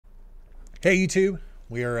Hey YouTube,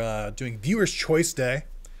 we are doing Viewer's Choice Day.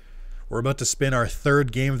 We're about to spin our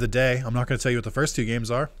third game of the day. I'm not going to tell you what the first two games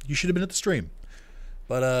are. You should have been at the stream.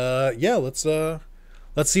 But yeah, let's see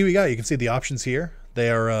what we got. You can see the options here.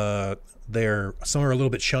 They're some are a little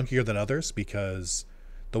bit chunkier than others because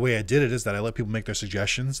the way I did it is that I let people make their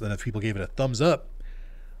suggestions, and if people gave it a thumbs up,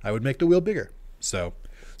 I would make the wheel bigger. So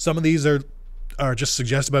some of these are just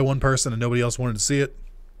suggested by one person and nobody else wanted to see it.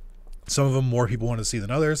 Some of them more people wanted to see than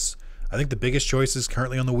others. I think the biggest choices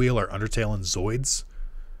currently on the wheel are Undertale and Zoids.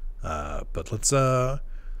 But let's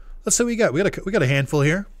see what we got. We got a handful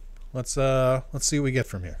here. Let's see what we get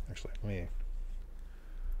from here. Actually,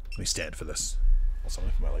 let me stand for this. Also, let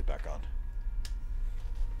me put my light back on.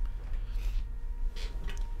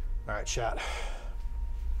 All right, chat.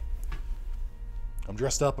 I'm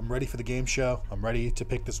dressed up. I'm ready for the game show. I'm ready to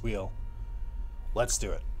pick this wheel. Let's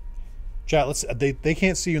do it. Chat, they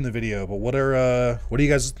can't see you in the video, but what do you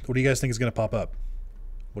guys think is gonna pop up?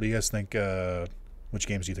 What do you guys think which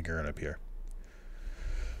games do you think are gonna appear?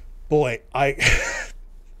 Boy, I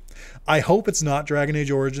hope it's not Dragon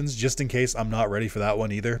Age Origins, just in case I'm not ready for that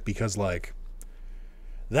one either, because like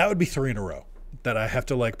that would be 3 in a row that I have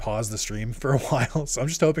to like pause the stream for a while. So I'm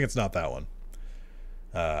just hoping it's not that one.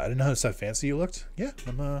 I didn't know how fancy you looked. Yeah,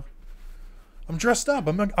 I'm dressed up.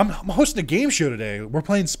 I'm hosting a game show today. We're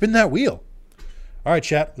playing Spin That Wheel. All right,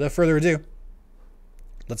 chat. Without further ado,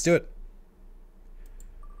 let's do it.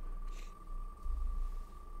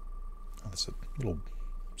 Oh, there's a little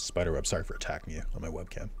spider web. Sorry for attacking you on my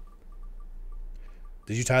webcam.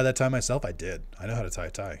 Did you tie that tie myself? I did. I know how to tie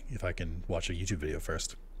a tie if I can watch a YouTube video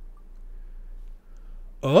first.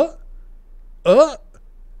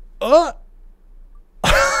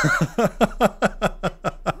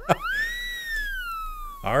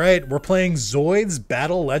 All right, we're playing Zoids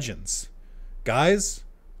Battle Legends. Guys,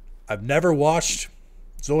 I've never watched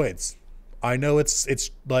Zoids. I know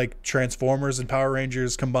it's like Transformers and Power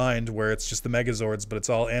Rangers combined, where it's just the Megazords, but it's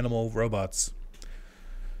all animal robots.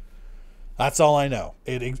 That's all I know.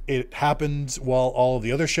 It happened while all of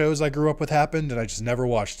the other shows I grew up with happened, and I just never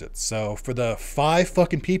watched it. So for the 5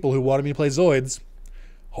 fucking people who wanted me to play Zoids,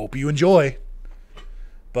 hope you enjoy.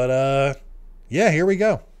 But yeah, here we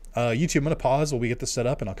go. YouTube, I'm gonna pause while we get this set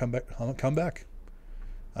up, and I'll come back.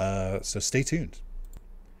 So stay tuned.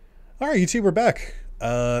 All right, YouTube, we're back.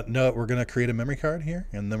 No, we're gonna create a memory card here,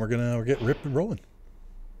 and then we're gonna get ripped and rolling.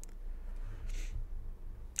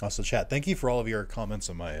 Also, chat, thank you for all of your comments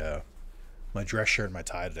on my my dress shirt and my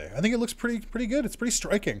tie today. I think it looks pretty good. It's pretty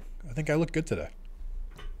striking. I think I look good today.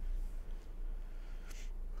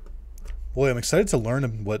 Boy, I'm excited to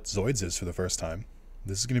learn what Zoids is for the first time.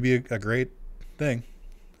 This is going to be a great thing.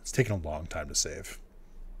 It's taken a long time to save.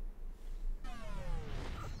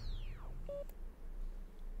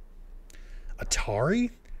 Atari?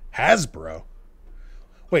 Hasbro?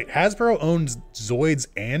 Wait, Hasbro owns Zoids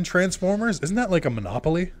and Transformers? Isn't that like a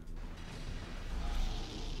monopoly?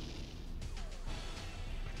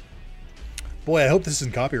 Boy, I hope this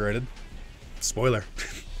isn't copyrighted. Spoiler.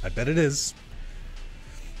 I bet it is.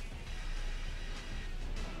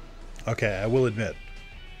 Okay, I will admit.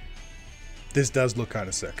 This does look kind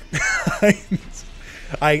of sick.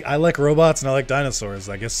 I like robots and I like dinosaurs.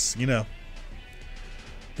 I guess, you know.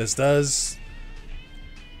 This does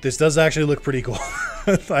actually look pretty cool.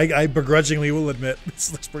 I begrudgingly will admit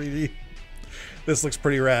this looks pretty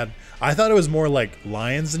rad. I thought it was more like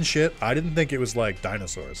lions and shit. I didn't think it was like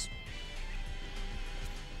dinosaurs.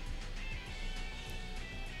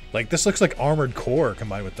 Like, this looks like Armored Core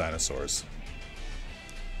combined with dinosaurs.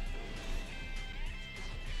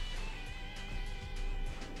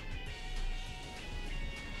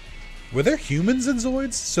 Were there humans in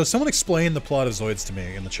Zoids? So someone explain the plot of Zoids to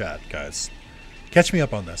me in the chat, guys. Catch me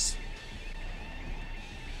up on this.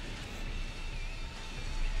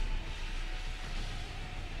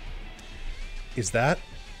 Is that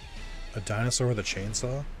a dinosaur with a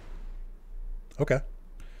chainsaw? Okay.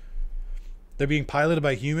 They're being piloted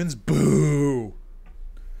by humans? Boo!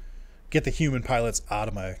 Get the human pilots out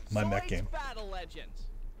of my mech game.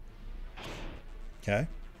 Okay.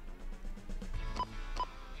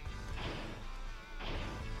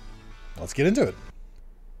 Let's get into it.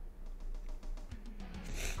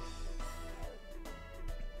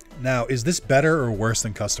 Now, is this better or worse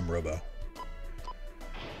than Custom Robo?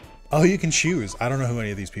 Oh, you can choose. I don't know who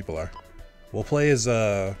any of these people are. We'll play as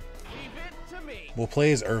Irvine.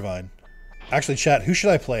 Actually, chat, who should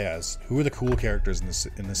I play as? Who are the cool characters in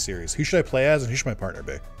this series? Who should I play as and who should my partner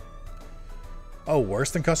be? Oh,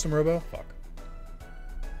 worse than Custom Robo? Fuck.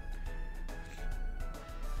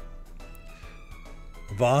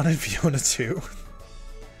 Vaughn and Fiona too.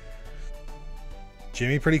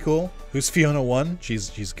 Jimmy, pretty cool. Who's Fiona 1?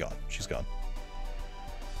 She's gone. She's gone.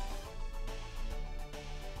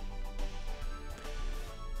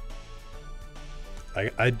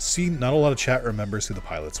 I'd see not a lot of chat remembers who the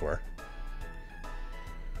pilots were.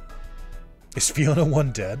 Is Fiona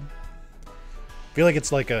 1 dead? I feel like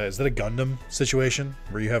it's like a... Is that a Gundam situation?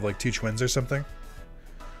 Where you have like 2 twins or something?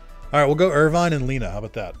 Alright, we'll go Irvine and Lena. How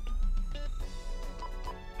about that?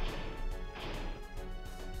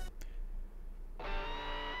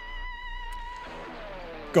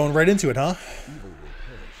 Going right into it, huh?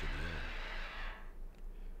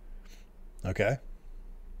 Okay.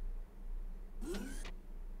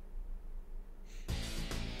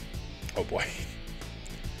 Oh boy.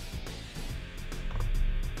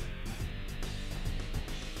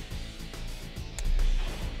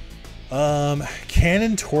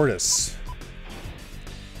 Cannon Tortoise.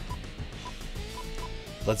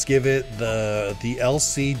 Let's give it the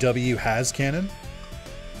LCW has cannon.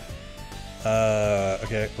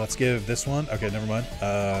 Okay, let's give this one. Okay, never mind.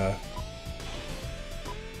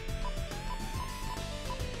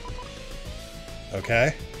 Okay,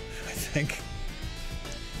 I think.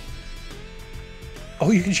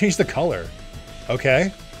 Oh, you can change the color.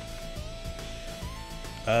 Okay.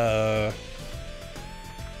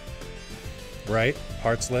 Right,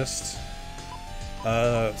 parts list.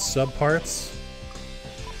 Subparts.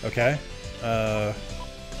 Okay.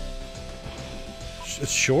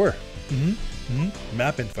 Sure.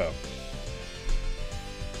 Map info.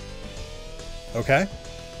 Okay.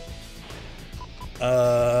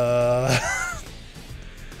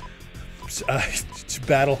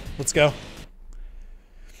 Battle. Let's go.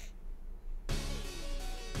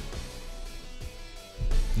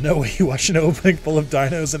 No way you watched an opening full of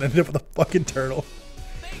dinos and ended up with a fucking turtle.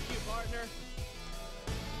 Thank you, partner.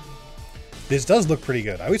 This does look pretty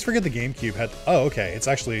good. I always forget the GameCube had... Oh, okay. It's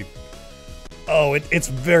actually... Oh, it's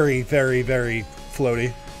very, very, very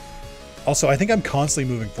floaty. Also, I think I'm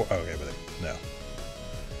constantly moving forward. Oh, okay, but no.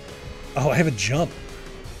 Oh, I have a jump.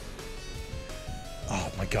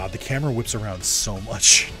 Oh my god, the camera whips around so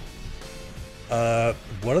much.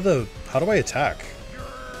 What are the... How do I attack?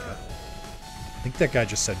 I think that guy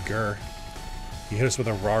just said grr. He hit us with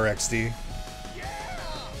a RAR XD.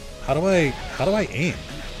 How do I aim?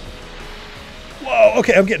 Whoa,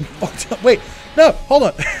 okay, I'm getting fucked up. Wait, no, hold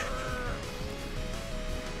on.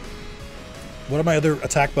 What are my other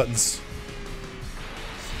attack buttons?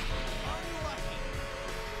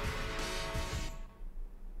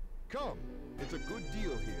 Come, it's a good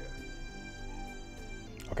deal here.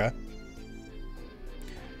 Okay.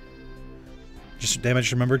 Damn, I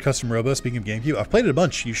just remembered Custom Robo. Speaking of GameCube, I've played it a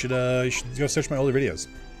bunch. You should go search my older videos.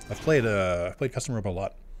 I've played Custom Robo a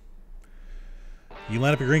lot. You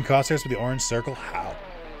line up your green crosshairs with the orange circle. How?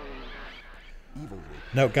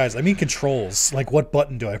 No, guys, I mean controls. Like, what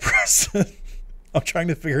button do I press? I'm trying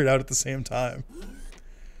to figure it out at the same time.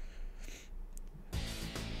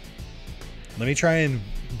 Let me try and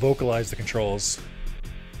vocalize the controls.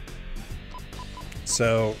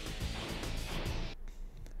 So...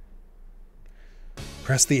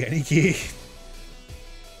 Press the any key.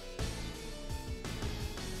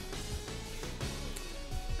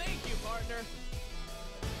 Thank you, partner.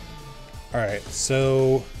 Alright,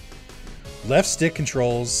 so... Left stick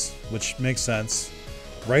controls, which makes sense.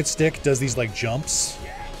 Right stick does these, like, jumps.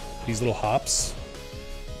 These little hops.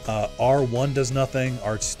 R1 does nothing.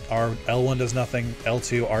 L1 does nothing.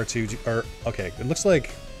 L2, R2... Or, okay, it looks like...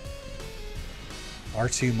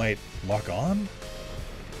 R2 might lock on?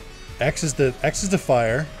 X is the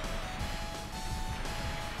fire.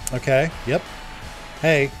 Okay. Yep.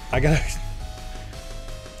 Hey, I gotta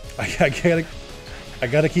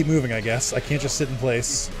keep moving, I guess. I can't just sit in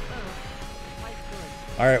place.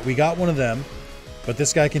 Alright, we got one of them. But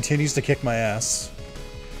this guy continues to kick my ass.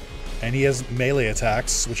 And he has melee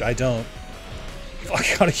attacks, which I don't. Fuck,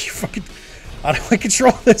 how do I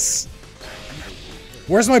control this?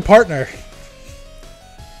 Where's my partner?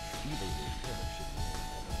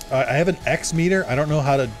 I have an X meter. I don't know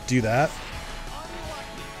how to do that.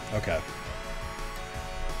 Okay.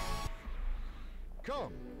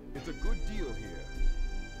 Come, it's a good deal here.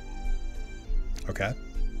 Okay.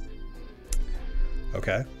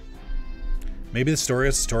 Okay. Maybe the story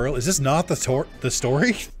is tutorial. Is this not the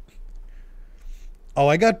story? Oh,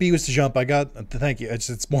 I got B was to jump. I got... Thank you.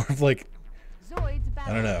 It's more of like... Zoids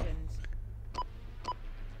I don't know.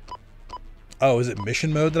 Oh, is it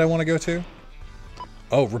mission mode that I want to go to?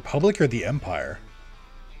 Oh, Republic or the Empire?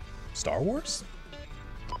 Star Wars?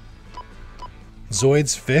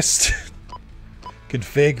 Zoid's Fist?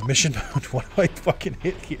 Config mission mode. What do I fucking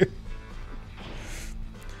hit here?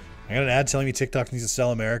 I got an ad telling me TikTok needs to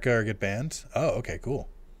sell America or get banned. Oh, okay, cool.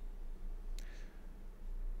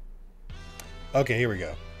 Okay, here we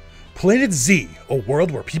go. Planet Z, a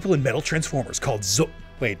world where people in metal transformers called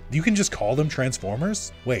Wait, you can just call them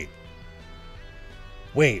Transformers? Wait.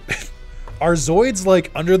 Wait. Are Zoids, like,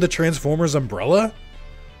 under the Transformers umbrella?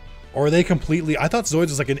 Or are they completely... I thought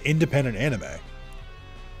Zoids was, like, an independent anime.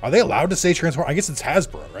 Are they allowed to say Transformers? I guess it's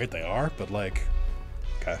Hasbro, right? They are, but, like...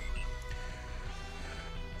 Okay.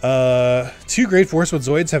 Two great forces with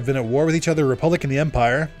Zoids have been at war with each other, the Republic and the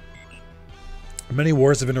Empire. Many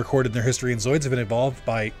wars have been recorded in their history, and Zoids have been evolved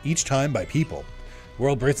by each time by people. The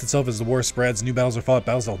world breaks itself as the war spreads, new battles are fought,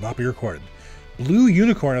 battles that will not be recorded. Blue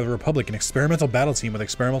Unicorn of the Republic, an experimental battle team with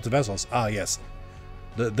experimental vessels. Ah, yes.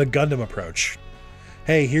 The Gundam approach.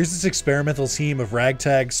 Hey, here's this experimental team of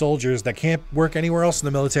ragtag soldiers that can't work anywhere else in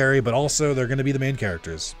the military, but also they're going to be the main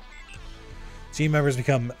characters. Team members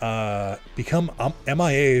become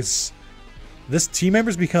MIAs. Team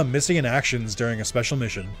members become missing in actions during a special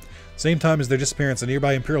mission. Same time as their disappearance, a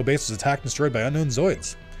nearby Imperial base was attacked and destroyed by unknown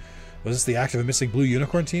Zoids. Was this the act of a missing Blue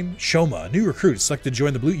Unicorn team? Shoma, a new recruit, is selected to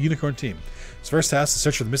join the Blue Unicorn team. His first task is to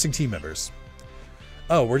search for the missing team members.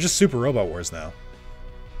 Oh, we're just Super Robot Wars now.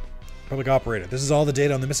 Public operator. This is all the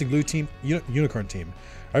data on the missing Blue team, Unicorn team.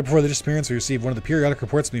 Right before the disappearance, we received one of the periodic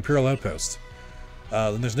reports from the Imperial Outpost.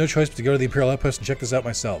 Then there's no choice but to go to the Imperial Outpost and check this out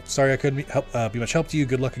myself. Sorry I couldn't be much help to you.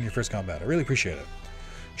 Good luck in your first combat. I really appreciate it.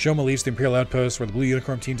 Shoma leaves the Imperial Outpost where the Blue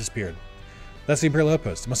Unicorn team disappeared. That's the Imperial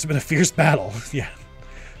Outpost. It must have been a fierce battle. Yeah.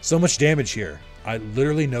 So much damage here.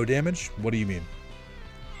 Literally no damage? What do you mean?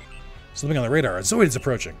 Something on the radar. A Zoid is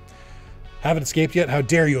approaching. Haven't escaped yet? How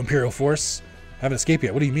dare you, Imperial Force? Haven't escaped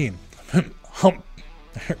yet? What do you mean? Hump.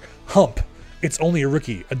 Hump. It's only a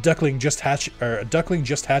rookie. A duckling just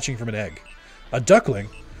hatching from an egg. A duckling?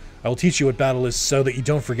 I will teach you what battle is so that you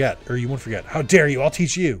don't forget, or you won't forget. How dare you? I'll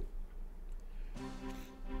teach you.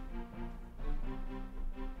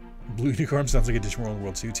 Blue Unicorn sounds like a Digimon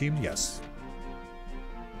World 2 team? Yes.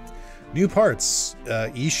 New parts.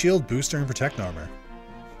 E-Shield, Booster, and Protect Armor.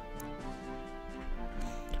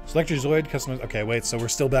 Select your Zoid, customize... Okay, wait, so we're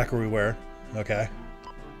still back where we were. Okay.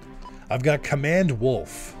 I've got Command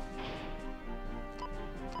Wolf.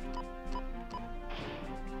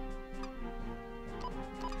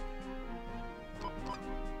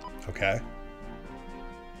 Okay.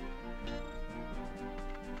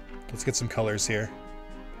 Let's get some colors here.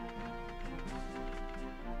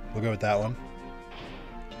 We'll go with that one.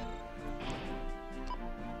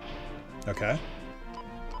 Okay.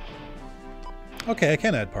 Okay, I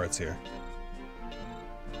can add parts here.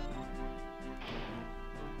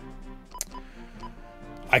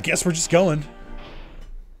 I guess we're just going.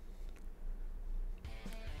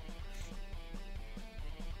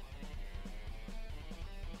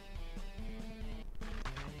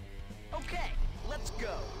 Okay, let's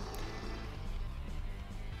go.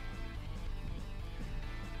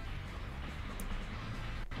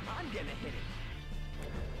 I'm gonna hit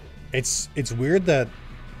it. It's weird that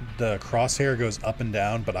the crosshair goes up and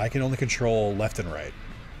down, but I can only control left and right.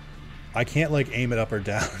 I can't like aim it up or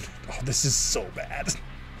down. Oh, this is so bad.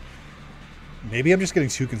 Maybe I'm just getting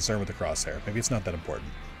too concerned with the crosshair. Maybe it's not that important.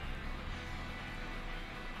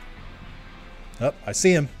 Oh, I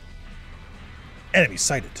see him. Enemy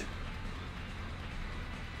sighted.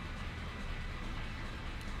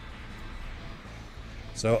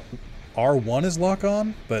 So R1 is lock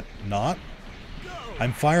on, but not.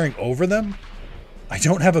 I'm firing over them. I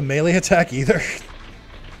don't have a melee attack either.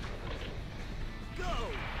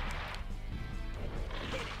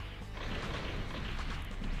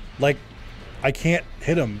 Like, I can't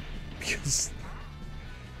hit him because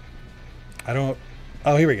I don't...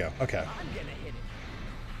 Oh, here we go. Okay.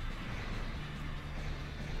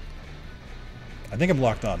 I think I'm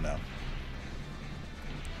locked on now.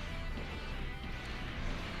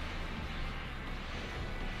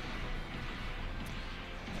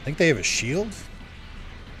 I think they have a shield.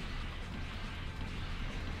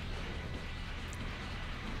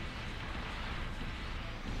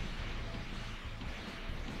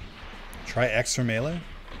 Try X for melee.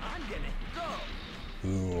 I'm gonna go.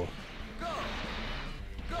 Ooh. Go.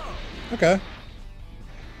 Go. Okay.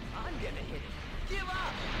 I'm gonna hit it. Give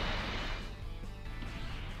up.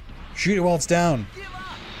 Shoot it while it's down. Give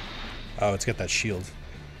up. Oh, it's got that shield.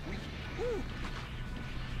 Woo.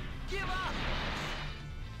 Give up.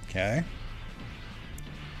 Okay.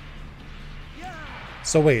 Yeah.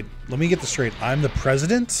 So wait, let me get this straight. I'm the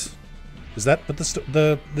president? Is that what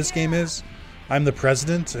this game is? I'm the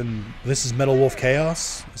president and this is Metal Wolf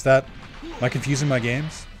Chaos? Is that... Am I confusing my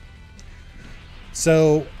games?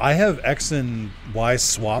 So I have X and Y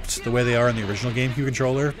swapped the way they are in the original GameCube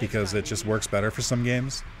controller because it just works better for some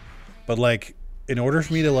games. But like, in order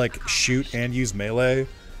for me to like shoot and use melee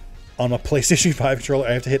on a PlayStation 5 controller,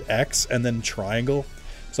 I have to hit X and then triangle.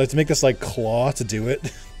 So I have to make this like claw to do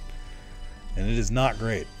it. And it is not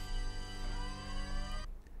great.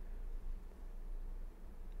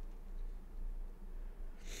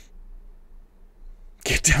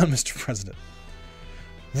 Get down, Mr. President.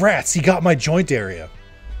 Rats, he got my joint area.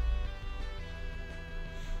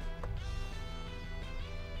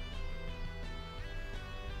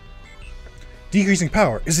 Decreasing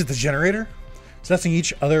power. Is it the generator? Assessing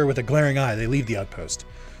each other with a glaring eye, they leave the outpost.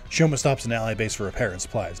 Shoma stops an ally base for repair and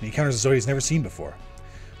supplies, and he encounters a Zoid he's never seen before.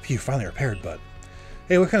 Phew, finally repaired, bud.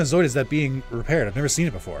 Hey, what kind of Zoid is that being repaired? I've never seen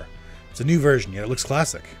it before. It's a new version, yet it looks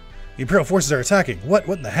classic. The Imperial forces are attacking. What?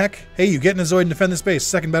 What in the heck? Hey, you get in a Zoid and defend this base.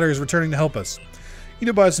 Second battery is returning to help us. You need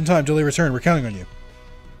to buy us some time till they return. We're counting on you.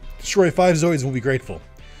 Destroy 5 Zoids and we'll be grateful.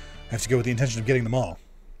 I have to go with the intention of getting them all.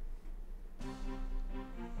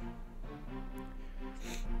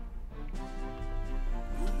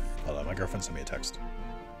 Hold on, my girlfriend sent me a text.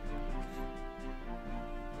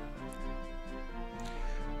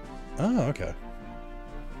 Oh, okay.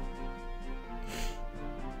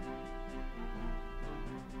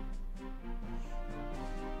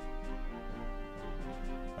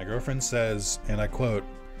 My girlfriend says, and I quote,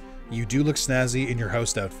 "You do look snazzy in your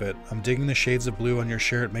host outfit. I'm digging the shades of blue on your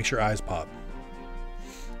shirt. Makes your eyes pop."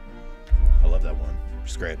 I love that one.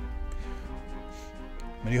 She's great.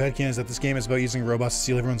 My new headcanon is that this game is about using robots to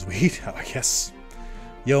steal everyone's weed. Oh, I guess.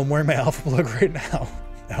 Yo, I'm wearing my Alpha Plug right now.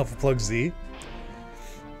 Alpha Plug Z.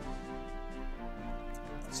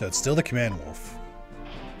 So it's still the Command Wolf.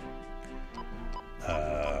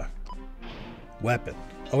 Weapon.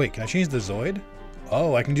 Oh wait, can I change the Zoid?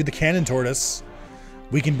 Oh, I can do the Cannon Tortoise.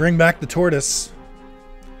 We can bring back the Tortoise.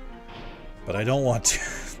 But I don't want to.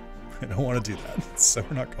 I don't want to do that, so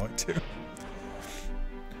we're not going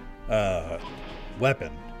to.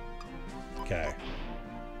 Weapon. Okay.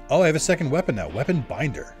 Oh, I have a second weapon now. Weapon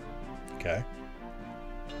Binder. Okay.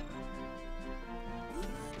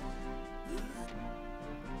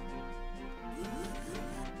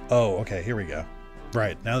 Oh, okay, here we go.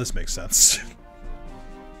 Right, now this makes sense.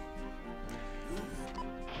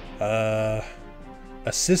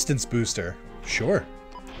 Assistance booster. Sure.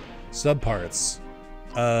 Subparts.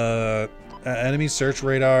 Enemy search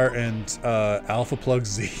radar and Alpha Plug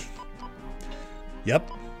Z.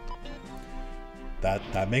 Yep.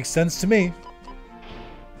 That makes sense to me.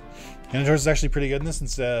 Cannon Tortoise is actually pretty good in this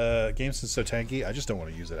since game is so tanky. I just don't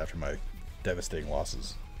want to use it after my devastating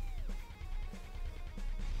losses.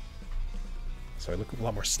 So I look a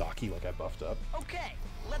lot more stocky, like I buffed up. Okay,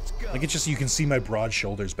 let's go. Like it's just you can see my broad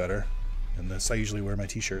shoulders better in this. I usually wear my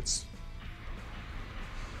t-shirts.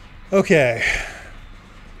 Okay.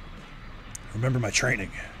 Remember my training.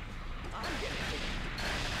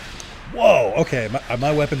 Whoa, okay,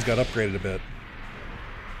 my weapons got upgraded a bit.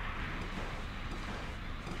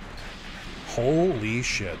 Holy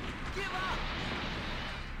shit.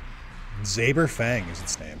 Zaber Fang is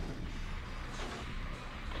its name.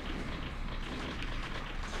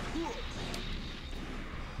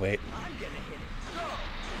 Wait.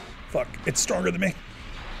 Fuck, it's stronger than me.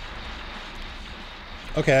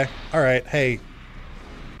 Okay, alright, hey.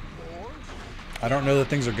 I don't know that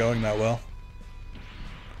things are going that well.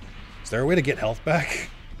 Is there a way to get health back?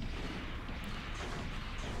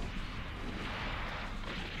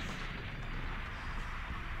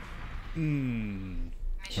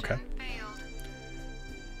 Okay.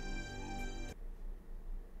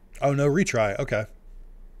 Oh no, retry. Okay.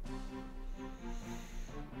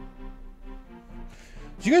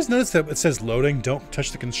 Did you guys notice that it says loading, don't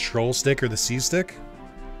touch the control stick or the C stick?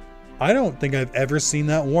 I don't think I've ever seen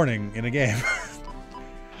that warning in a game.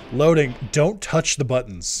 Loading, don't touch the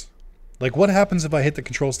buttons. Like, what happens if I hit the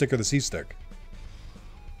control stick or the C stick?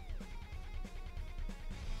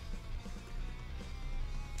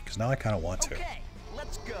 Because now I kind of want to. Okay,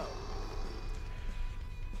 let's go.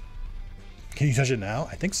 Can you touch it now?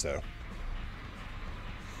 I think so.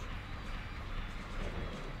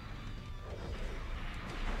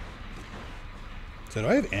 So do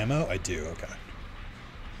I have ammo? I do, okay.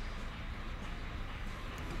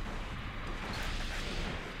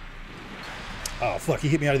 Oh, fuck, he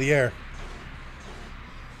hit me out of the air.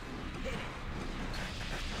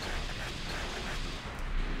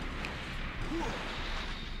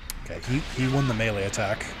 Okay, he won the melee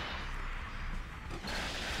attack.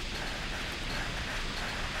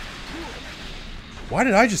 Why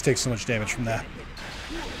did I just take so much damage from that?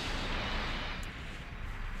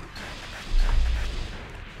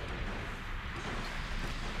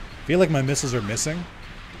 feel like my missiles are missing,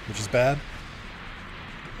 which is bad.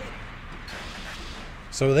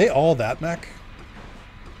 So are they all that mech?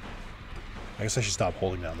 I guess I should stop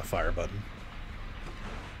holding down the fire button.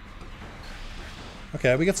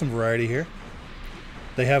 Okay, we got some variety here.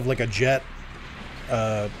 They have like a jet.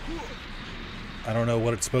 I don't know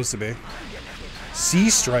what it's supposed to be. Sea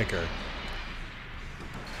Striker.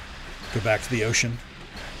 Go back to the ocean.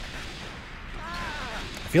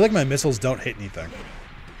 I feel like my missiles don't hit anything.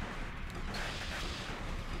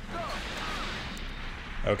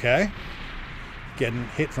 Okay. Getting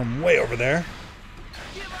hit from way over there.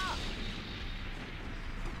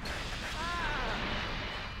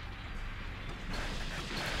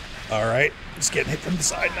 Alright, just getting hit from the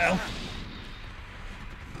side now.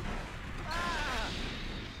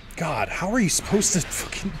 God, how are you supposed to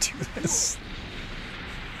fucking do this?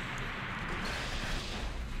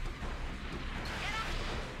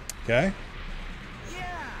 Okay.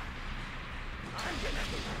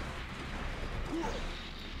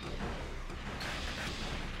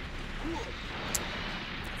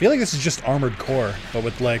 I feel like this is just Armored Core, but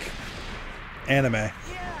with like anime.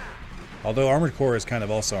 Although Armored Core is kind of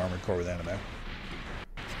also Armored Core with anime.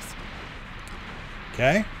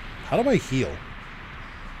 Okay. How do I heal?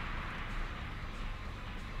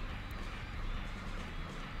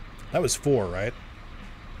 That was 4, right?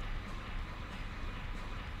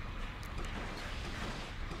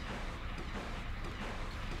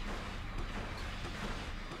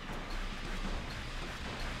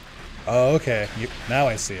 Oh, okay. Now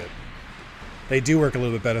I see it. They do work a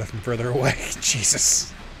little bit better from further away.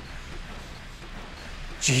 Jesus.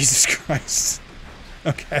 Jesus Christ.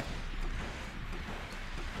 Okay.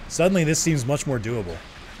 Suddenly this seems much more doable.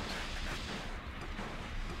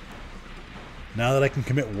 Now that I can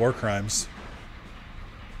commit war crimes.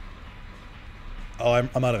 Oh, I'm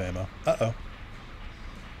out of ammo. Uh-oh.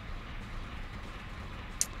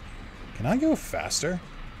 Can I go faster?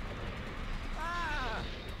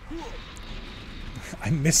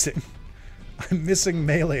 I'm missing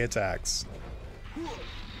melee attacks.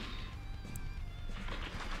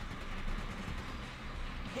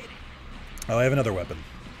 Oh, I have another weapon.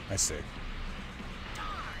 I see.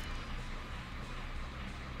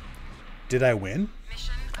 Did I win?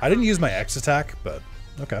 I didn't use my X attack, but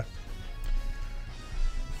okay.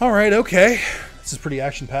 Alright, okay. This is pretty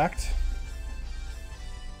action-packed.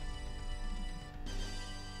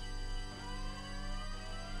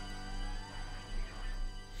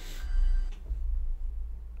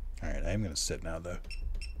 Alright, I am going to sit now, though.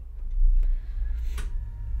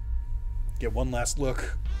 Get one last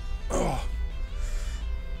look. Oh.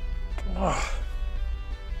 Oh.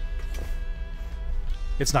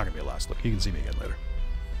 It's not going to be a last look. You can see me again later.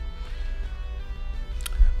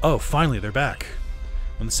 Oh, finally, they're back.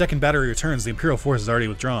 When the second battery returns, the Imperial force is already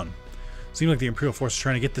withdrawn. Seems like the Imperial force is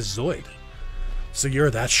trying to get this Zoid. So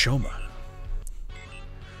you're that Shoma.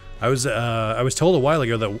 I was told a while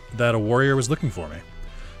ago that a warrior was looking for me.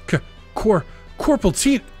 Corporal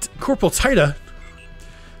Tita?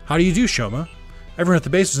 How do you do, Shoma? Everyone at the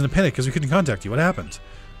base was in a panic because we couldn't contact you. What happened?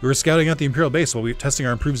 We were scouting out the Imperial base while we were testing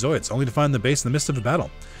our improved Zoids, only to find the base in the midst of a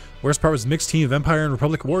battle. Worst part was a mixed team of Empire and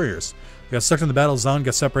Republic warriors. We got stuck in the battle. Zahn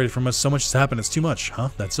got separated from us. So much has happened. It's too much. Huh?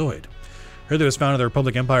 That Zoid. Heard that it was found on the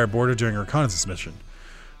Republic-Empire border during a reconnaissance mission.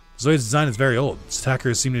 Zoid's design is very old. Its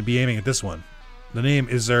attackers seem to be aiming at this one. The name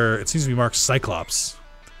is it seems to be marked Cyclops.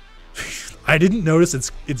 I didn't notice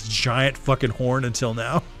its giant fucking horn until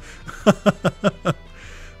now.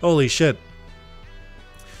 Holy shit.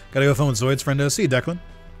 Gotta go phone Zoid's friendo. See you, Declan.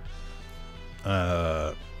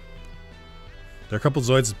 There are a couple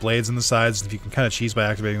Zoids with blades in the sides. If you can kind of cheese by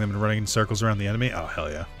activating them and running in circles around the enemy. Oh,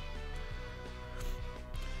 hell yeah.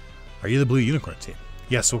 Are you the Blue Unicorn team?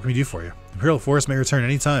 Yes, what can we do for you? Imperial Force may return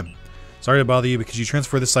any time. Sorry to bother you, but could you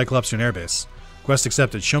transfer this Cyclops to an airbase? Quest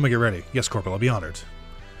accepted. Shoma, get ready. Yes, Corporal, I'll be honored.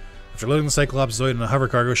 After loading the Cyclops Zoid in a hover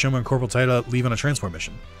cargo, Shoma and Corporal Tita leave on a transport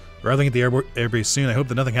mission. We're arriving at the airbase soon. I hope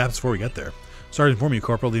that nothing happens before we get there. Sorry to inform you,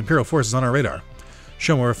 Corporal, the Imperial Force is on our radar.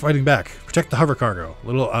 Shoma, we're fighting back. Protect the hover cargo. A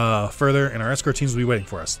little further, and our escort teams will be waiting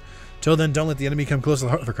for us. Till then, don't let the enemy come close to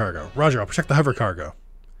the hover cargo. Roger, I'll protect the hover cargo.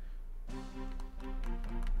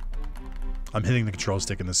 I'm hitting the control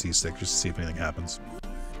stick and the C stick just to see if anything happens.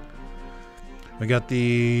 We got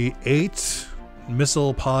the 8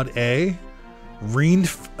 Missile Pod A, Reened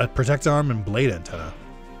Protect Arm, and Blade Antenna.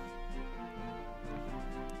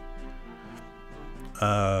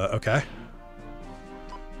 Okay.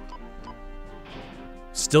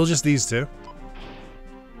 Still just these two.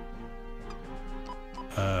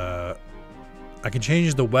 I can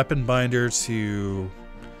change the weapon binder to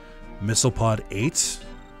Missile Pod 8.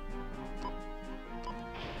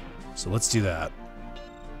 So let's do that.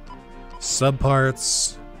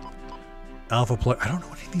 Subparts. Alpha plug. I don't know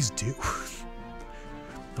what any of these do.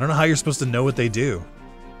 I don't know how you're supposed to know what they do.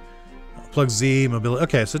 Plug Z, mobility.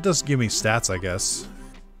 Okay, so it does give me stats, I guess.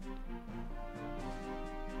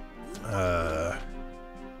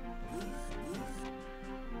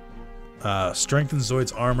 Strengthens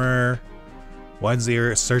Zoid's armor. Widens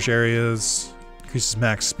the search areas. Increases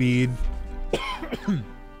max speed.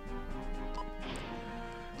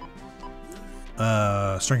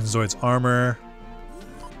 Strengthens Zoid's armor.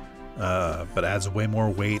 But adds way more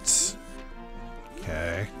weight.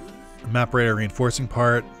 Okay. Map radar reinforcing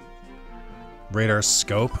part. Radar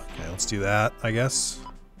scope. Okay, let's do that, I guess.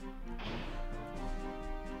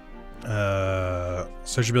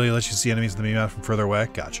 Searchability lets you see enemies in the map from further away.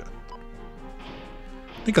 Gotcha.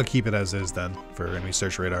 I think I'll keep it as is then for enemy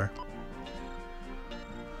search radar.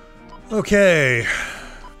 Okay.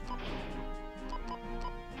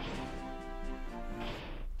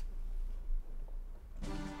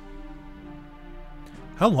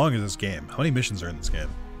 How long is this game? How many missions are in this game?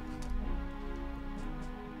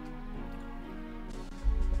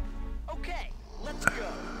 Okay, let's go.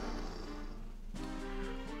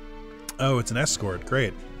 Oh, it's an escort.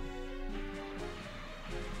 Great.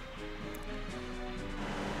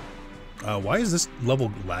 Why is this level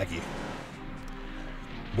laggy?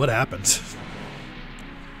 What happened?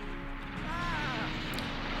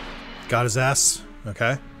 Got his ass.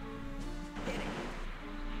 Okay.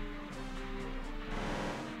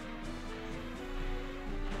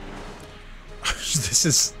 This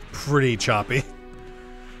is pretty choppy.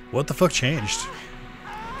 What the fuck changed?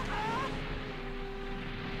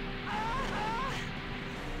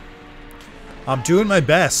 I'm doing my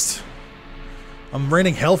best. I'm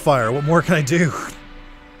raining hellfire. What more can I do?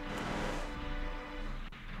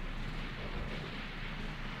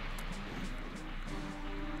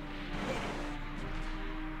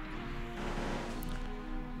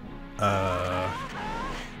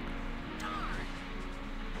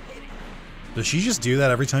 Does she just do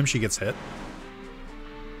that every time she gets hit?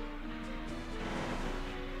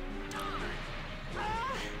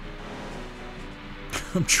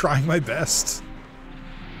 I'm trying my best.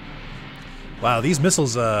 Wow, these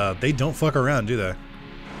missiles, they don't fuck around, do they?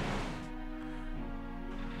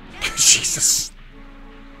 Jesus.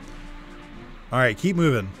 Alright, keep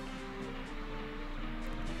moving.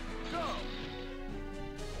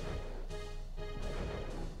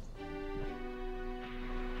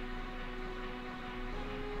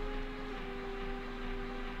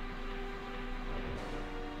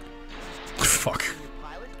 Fuck.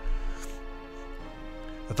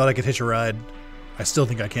 I thought I could hitch a ride. I still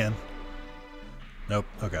think I can. Nope.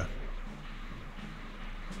 Okay.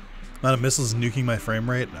 Amount of missiles nuking my frame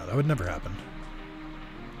rate? No, that would never happen.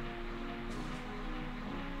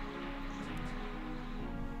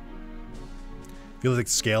 Feel like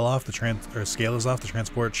scale off the scale is off. The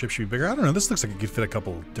transport ship should be bigger. I don't know. This looks like it could fit a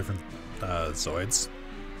couple different Zoids.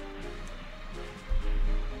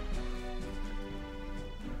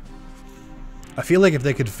 I feel like if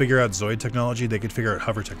they could figure out Zoid technology, they could figure out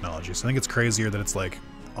hover technology. So I think it's crazier that it's like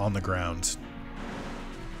on the ground.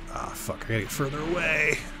 Ah, fuck. I gotta get further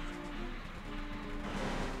away.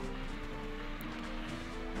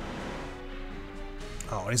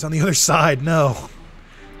 Oh, and he's on the other side. No.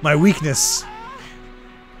 My weakness.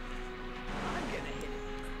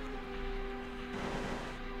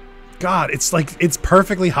 God, it's like, it's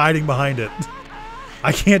perfectly hiding behind it.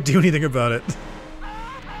 I can't do anything about it.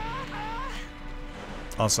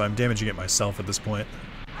 Also, I'm damaging it myself at this point.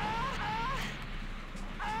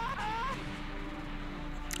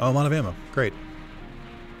 Oh, I'm out of ammo. Great.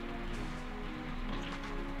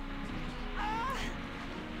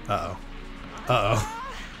 Uh-oh. Uh-oh.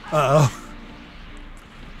 Uh-oh.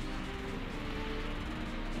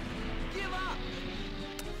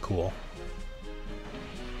 Cool.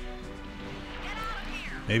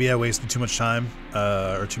 Maybe I wasted too much time,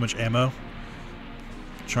 or too much ammo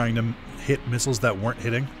trying to hit missiles that weren't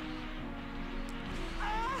hitting.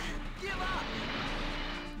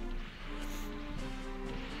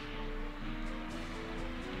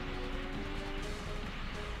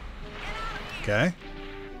 Okay.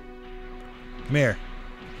 Come here.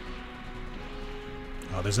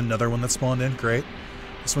 Oh, there's another one that spawned in. Great.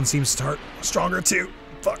 This one seems stronger too.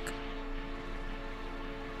 Fuck.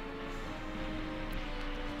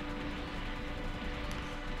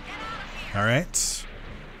 All right.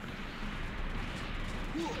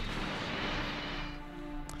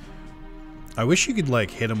 I wish you could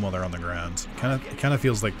like hit them while they're on the ground. It kind of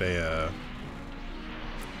feels like they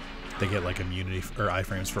get like immunity or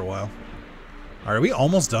iframes for a while. All right, are we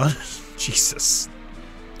almost done? Jesus.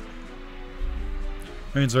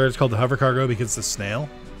 I mean, Zoids called the hover cargo because it's a snail.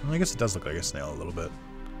 Well, I guess it does look like a snail a little bit.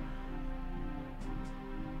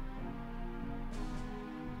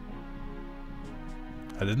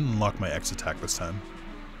 I didn't unlock my X attack this time.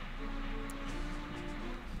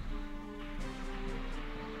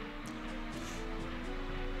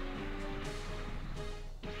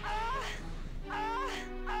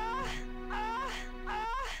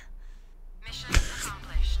 Mission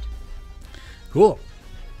accomplished. Cool.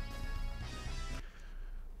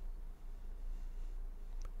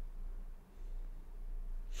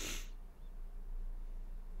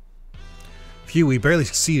 Phew, we barely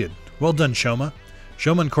succeeded. Well done, Shoma.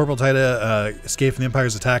 Shoma and Corporal Taita escaped from the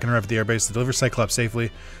Empire's attack and arrived at the airbase to deliver Cyclops safely.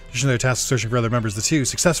 In addition to their task of searching for other members, the two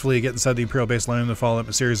successfully get inside the Imperial base, allowing them to follow up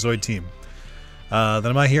a serious Zoid team. Then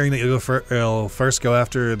am I hearing that you'll first go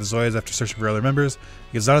after the Zoids after searching for other members?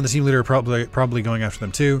 Because Zod and the team leader are probably going after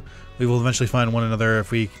them too. We will eventually find one another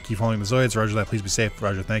if we keep following the Zoids. Roger that. Please be safe.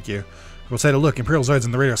 Roger, thank you. We'll say to look, Imperial Zoids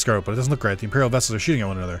in the radar scope, but it doesn't look right. The Imperial vessels are shooting at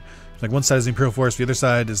one another. Like one side is the Imperial force, the other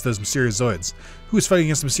side is those mysterious Zoids. Who is fighting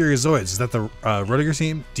against the mysterious Zoids? Is that the Rodiger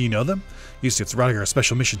team? Do you know them? Used to. It's Rodiger, a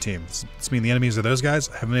special mission team. Does this mean the enemies are those guys?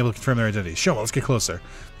 I haven't been able to confirm their identity. Show me, let's get closer. On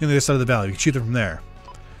the other side of the valley. We can shoot them from there.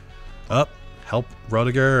 Up. Help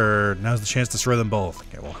Rodiger, or now's the chance to destroy them both.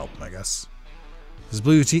 Okay, we'll help them, I guess. This is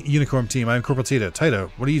Blue Unicorn team. I'm Corporal Tito. Taito,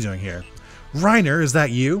 what are you doing here? Reiner, is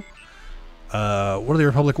that you? What are the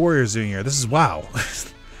Republic Warriors doing here? This is WoW.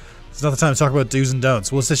 It's not the time to talk about do's and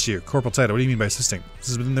don'ts. We'll assist you. Corporal Taito, what do you mean by assisting? This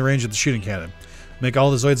is within the range of the shooting cannon. Make all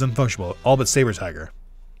the Zoids unfunctional, all but Saber Tiger.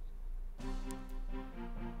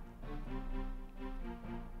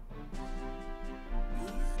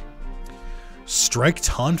 Strike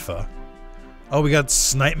Tonfa. Oh, we got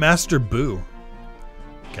Snipe Master Boo.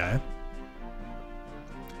 Okay.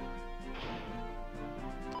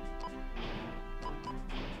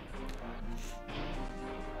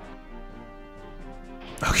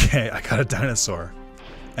 Okay, I got a dinosaur.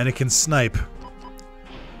 And it can snipe.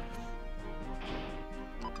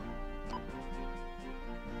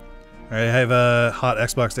 Alright, I have a hot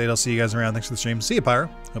Xbox date. I'll see you guys around. Thanks for the stream. See you, Pyro.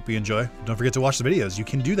 Hope you enjoy. Don't forget to watch the videos. You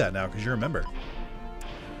can do that now because you're a member.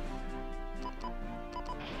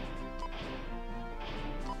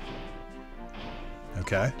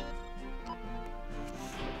 Okay.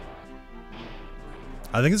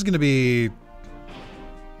 I think it's going to be...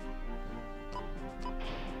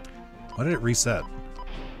 Why did it reset?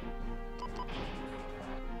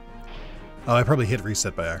 Oh, I probably hit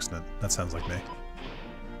reset by accident. That sounds like me.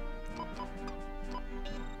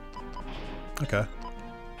 Okay.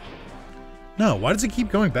 No, why does it keep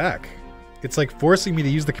going back? It's like forcing me to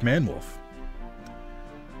use the command wolf.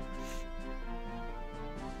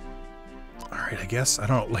 Alright, I guess. I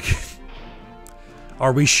don't know, like...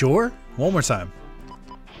 Are we sure? One more time.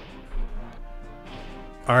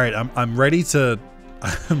 Alright, I'm ready to...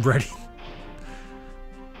 I'm ready...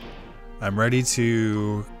 I'm ready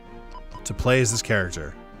to play as this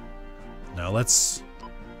character. Now let's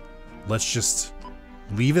just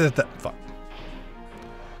leave it at that. Fuck.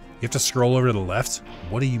 You have to scroll over to the left?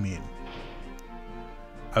 What do you mean?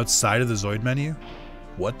 Outside of the Zoid menu?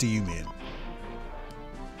 What do you mean?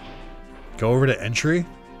 Go over to entry?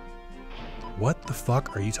 What the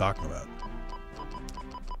fuck are you talking about?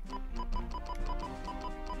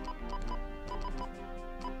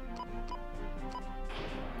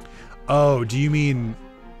 Oh, do you mean...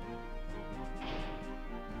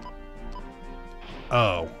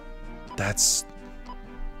 Oh. That's...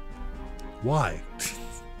 Why?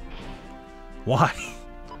 Why?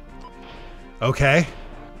 Okay.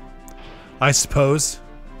 I suppose.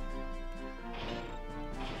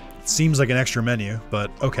 It seems like an extra menu,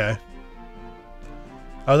 but okay.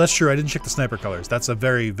 Oh, that's true. I didn't check the sniper colors. That's a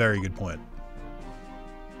very, very good point.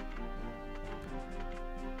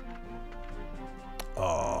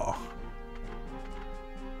 Oh.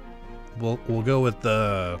 We'll go with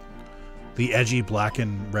the edgy black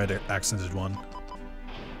and red accented one.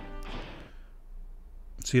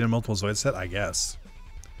 See it in multiple Zoid set, I guess.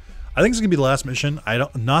 I think it's gonna be the last mission.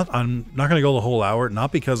 I'm not gonna go the whole hour,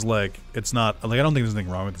 not because like it's not like I don't think there's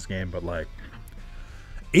anything wrong with this game, but like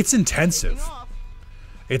it's intensive.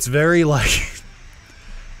 It's very like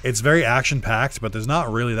it's very action packed, but there's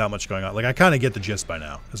not really that much going on. Like I kind of get the gist by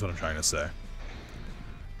now, is what I'm trying to say.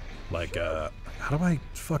 Like how do I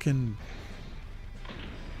fucking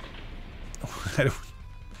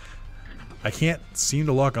I can't seem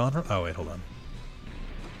to lock on her. Oh wait, hold on.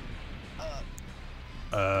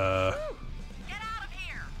 Get out of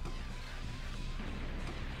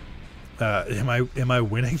here. Am I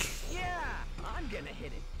winning? Yeah, I'm gonna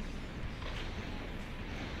hit it.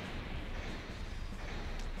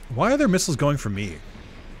 Why are there missiles going for me?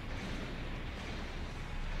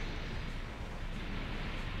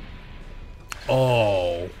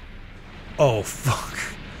 Oh. Oh, fuck.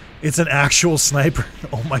 It's an actual sniper.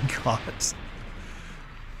 Oh my god.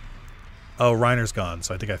 Oh, Reiner's gone,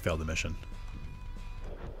 so I think I failed the mission.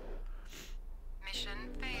 Mission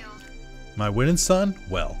failed. Am I winning, son?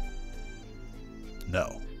 Well.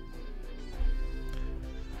 No.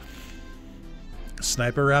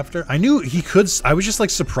 Sniper Raptor? I knew he could. I was just like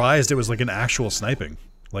surprised it was like an actual sniping.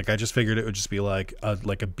 Like I just figured it would just be like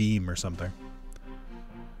a beam or something.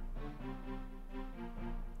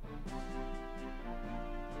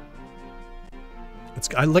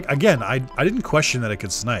 I didn't question that it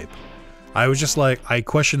could snipe. I was just like, I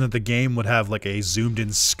questioned that the game would have like a zoomed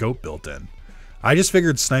in scope built in. I just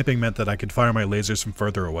figured sniping meant that I could fire my lasers from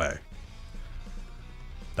further away.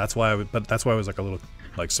 That's why I was like a little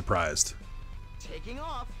like surprised. Taking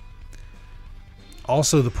off.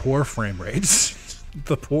 Also the poor frame rate.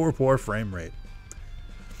 The poor frame rate.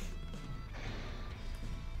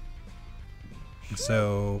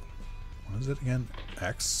 So, what is it again?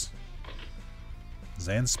 X.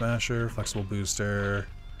 Zan Smasher, Flexible Booster.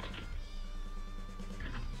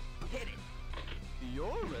 Hit it. You're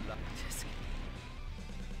reluctant.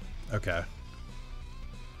 Okay.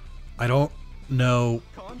 I don't know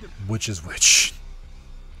which is which.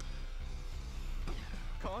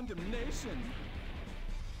 Condemnation.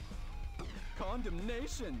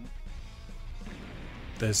 Condemnation.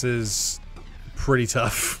 This is pretty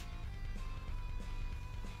tough.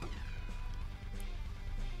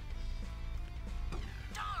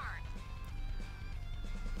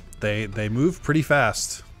 They move pretty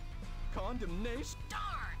fast. Condemnation.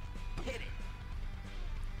 Darn. Hit it.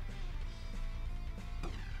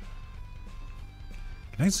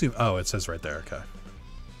 Can I zoom? Oh, it says right there. Okay.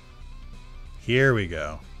 Here we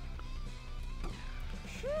go.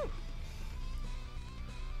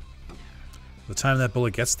 The time that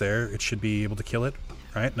bullet gets there, it should be able to kill it,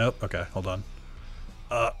 right? Nope. Okay, hold on.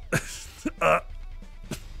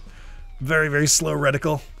 Very, very slow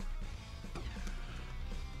reticle.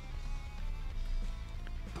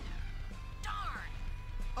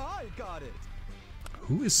 I got it.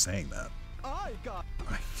 Who is saying that? I got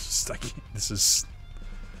I can't, this is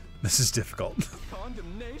difficult.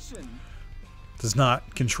 condemnation. Does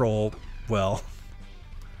not control well.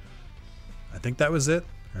 I think that was it.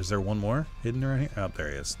 Or is there one more hidden right here? Oh, there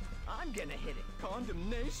he is. I'm gonna hit it.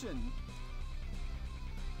 Condemnation.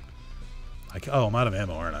 Oh, I'm out of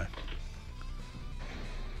ammo, aren't I?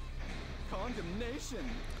 Condemnation.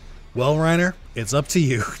 Well, Reiner, it's up to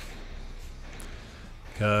you.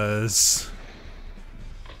 Because...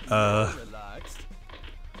 Relaxed.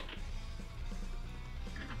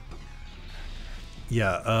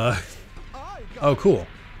 yeah, I got oh, cool.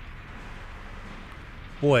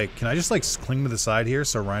 Boy, can I just, like, cling to the side here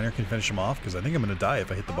so Reiner can finish him off? Because I think I'm going to die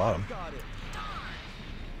if I hit the bottom. got it.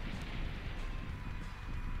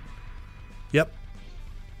 Yep.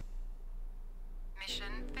 Mission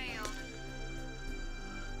failed.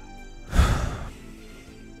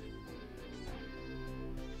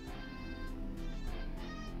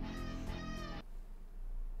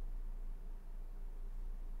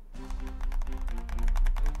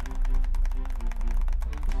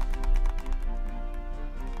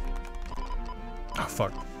 Oh,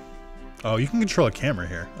 fuck. Oh, you can control a camera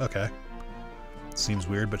here. Okay. Seems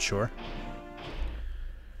weird, but sure.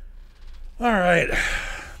 Alright.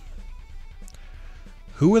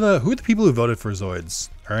 Who are the people who voted for Zoids?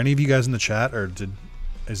 Are any of you guys in the chat, or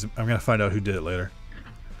I'm gonna find out who did it later.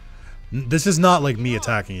 This is not like me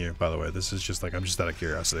attacking you, by the way. This is just like, I'm just out of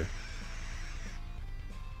curiosity.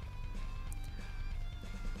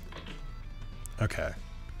 Okay.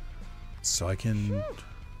 So I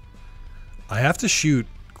have to shoot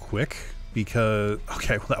quick because...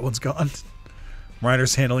 Okay, well that one's gone.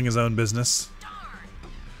 Reiner's handling his own business.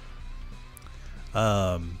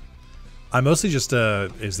 I mostly just,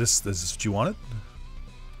 is this what you wanted?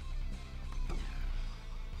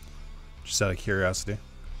 Just out of curiosity.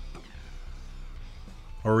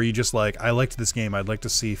 Or were you just like, I liked this game, I'd like to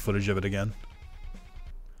see footage of it again?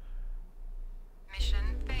 Mission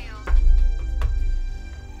failed.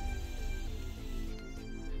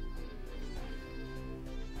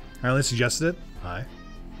 Apparently suggested it. Hi.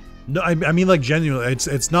 No, I mean like genuinely,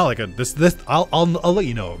 it's not like a this. I'll let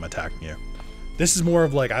you know if I'm attacking you. This is more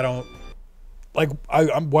of like I don't like.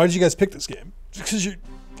 Why did you guys pick this game? Because you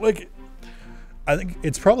like. I think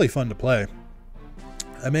it's probably fun to play.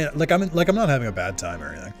 I mean, like I'm not having a bad time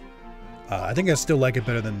or anything. I think I still like it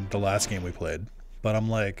better than the last game we played. But I'm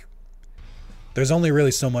like, there's only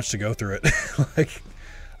really so much to go through it. Like,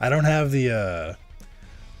 I don't have the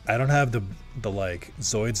like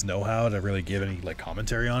Zoids know-how to really give any like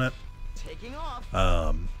commentary on it. Taking off.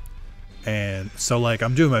 And so, like,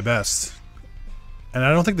 I'm doing my best. And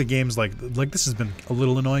I don't think the game's, like, this has been a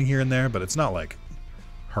little annoying here and there, but it's not, like,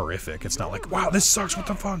 horrific. It's not like, wow, this sucks, what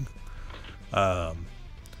the fuck?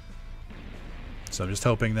 So I'm just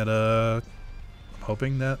hoping that,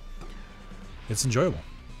 it's enjoyable.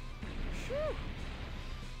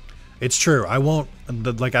 It's true. I won't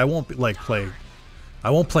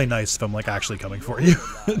play nice if I'm, like, actually coming for you.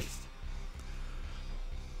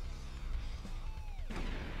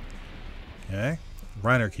 Okay.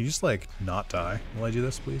 Reiner, can you just, like, not die while I do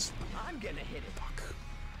this, please? I'm gonna hit it. Fuck.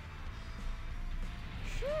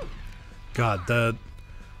 God, the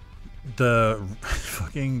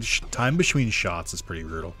fucking time between shots is pretty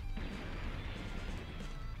brutal.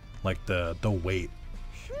 Like, the wait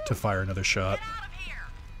to fire another shot.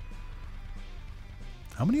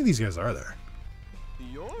 How many of these guys are there?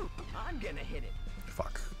 I'm gonna hit it.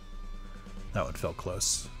 Fuck. That one felt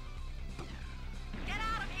close. Get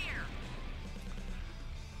out of here.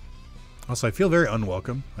 Also, I feel very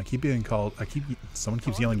unwelcome. I keep being called. Someone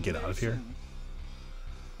keeps yelling, "Get out of here!"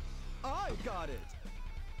 I got it.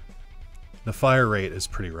 The fire rate is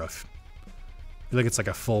pretty rough. I feel like it's like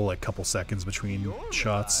a full like couple seconds between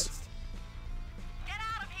shots. Get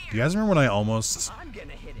out of here. Do you guys remember when I almost I'm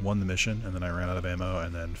gonna hit it. won the mission and then I ran out of ammo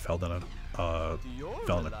and then fell down a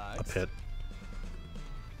pit?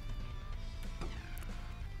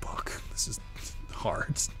 Fuck, this is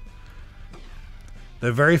hard.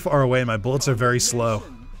 They're very far away. My bullets are very slow,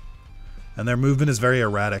 and their movement is very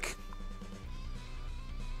erratic.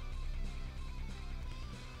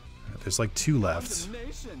 There's like 2 left.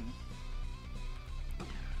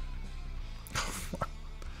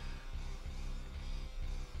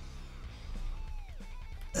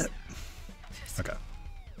 Okay.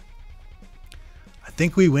 I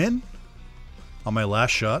think we win on my last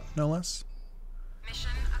shot, no less. Mission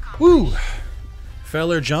accomplished. Woo!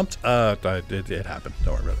 Feller jumped. It happened.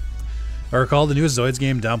 Don't worry about it. I recall the newest Zoids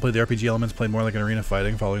game downplayed the RPG elements, played more like an arena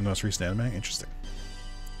fighting, following the most recent anime. Interesting.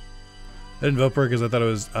 I didn't vote for it because I thought it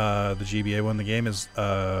was the GBA one. The game is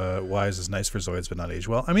wise is nice for Zoids, but not aged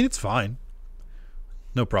well. I mean, it's fine.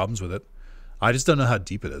 No problems with it. I just don't know how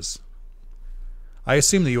deep it is. I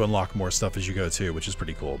assume that you unlock more stuff as you go too, which is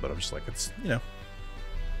pretty cool. But I'm just like, it's, you know.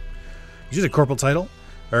 You did a corporal title,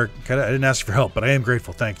 or I didn't ask you for help, but I am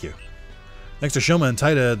grateful. Thank you. Next to Shoma and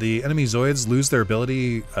Taita, the enemy Zoids lose their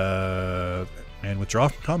ability and withdraw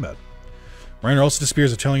from combat. Reiner also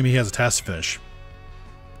despairs of telling me he has a task to finish.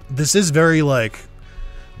 This is very, like,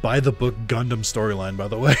 by-the-book Gundam storyline, by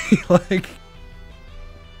the way. Like,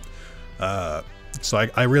 so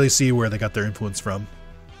I really see where they got their influence from.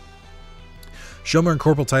 Shoma and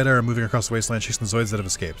Corporal Taita are moving across the wasteland chasing the Zoids that have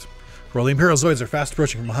escaped. While the Imperial Zoids are fast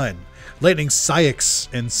approaching from behind. Lightning, Syx,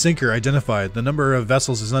 and Sinker identified. The number of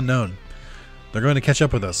vessels is unknown. They're going to catch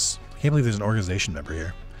up with us. I can't believe there's an organization member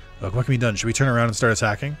here. Look, what can be done? Should we turn around and start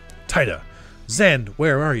attacking? Taita! Zend,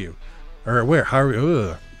 where are you? Or where? How are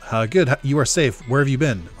you? Good, you are safe. Where have you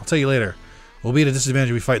been? I'll tell you later. We'll be at a disadvantage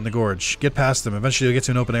if we fight in the gorge. Get past them. Eventually you'll get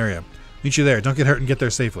to an open area. Meet you there. Don't get hurt and get there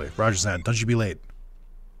safely. Roger, Zend. Don't you be late.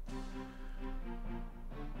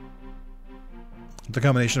 The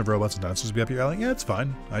combination of robots and dinosaurs be up your alley? Yeah, it's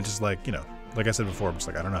fine. I just like, you know, like I said before, I'm just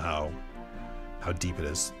like, I don't know how deep it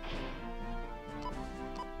is.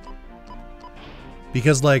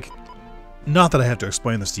 Because, like, not that I have to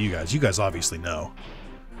explain this to you guys. You guys obviously know.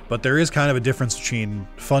 But there is kind of a difference between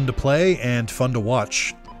fun to play and fun to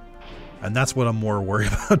watch. And that's what I'm more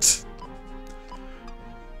worried about.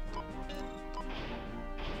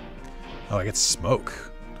 Oh, I get smoke.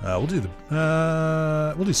 We'll do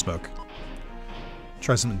smoke.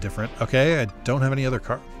 Try something different. Okay, I don't have any other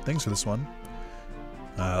things for this one.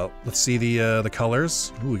 Let's see the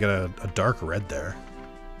colors. Ooh, we got a dark red there.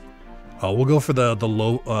 We'll go for the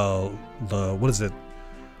what is it?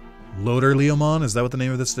 Loader Leomon? Is that what the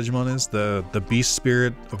name of this Digimon is? The Beast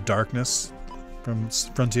Spirit of Darkness from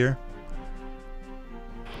Frontier.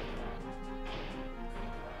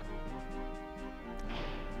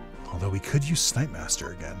 Although we could use Snipe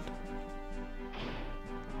Master again.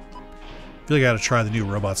 I feel like I gotta try the new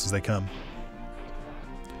robots as they come.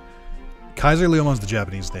 Kaiser Leomon's the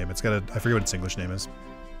Japanese name. It's got I forget what its English name is.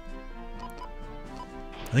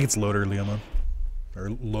 I think it's Loader Leomon. Or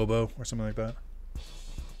Lobo, or something like that.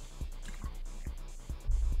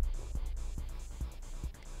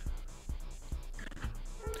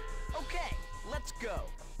 Okay, let's go.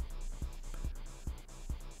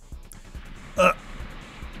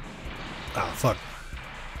 Ah, fuck.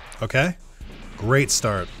 Okay. Great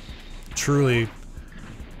start. Truly.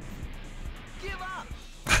 Give up.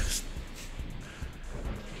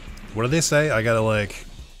 What do they say? I gotta, like,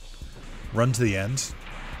 run to the end?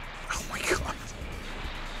 Oh my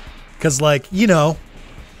Because, like, you know,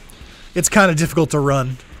 it's kind of difficult to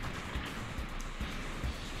run.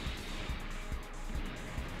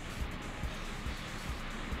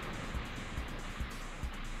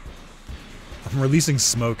 I'm releasing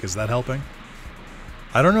smoke. Is that helping?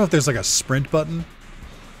 I don't know if there's like a sprint button.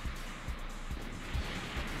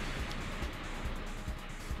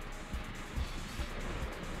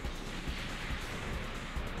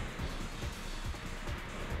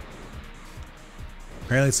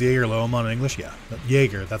 Apparently it's Jaeger low. I'm on English. Yeah.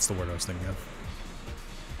 Jaeger. That's the word I was thinking of.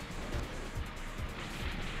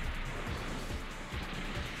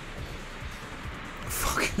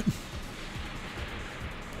 Fucking.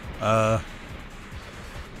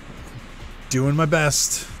 Doing my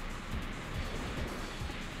best.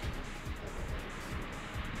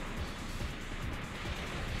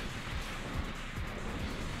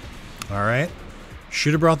 Alright.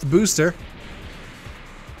 Should have brought the booster.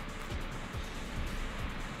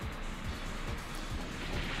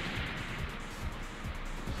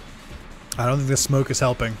 I don't think the smoke is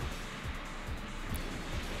helping.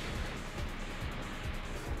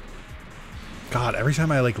 God, every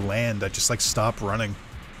time I like land, I just like stop running.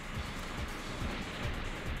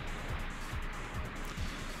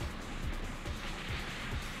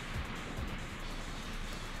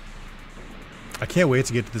 I can't wait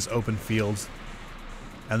to get to this open field.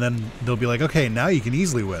 And then they'll be like, okay, now you can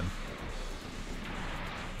easily win.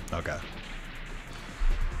 Okay.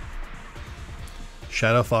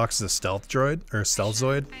 Shadow Fox is a stealth droid or stealth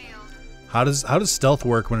Zoid. How does stealth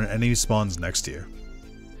work when an enemy spawns next to you?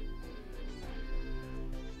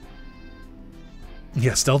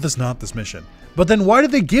 Yeah, stealth is not this mission. But then why did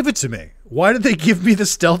they give it to me? Why did they give me the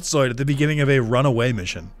stealth Zoid at the beginning of a runaway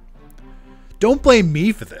mission? Don't blame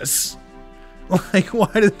me for this. Like,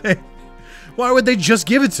 why would they just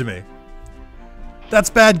give it to me? That's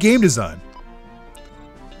bad game design.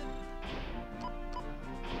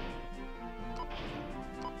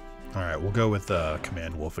 Alright, we'll go with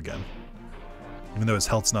Command Wolf again. Even though his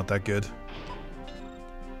health's not that good.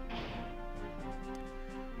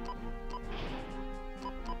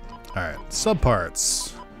 Alright,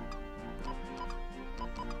 subparts.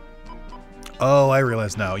 Oh, I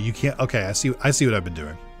realize now. You can't... Okay, I see what I've been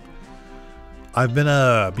doing. I've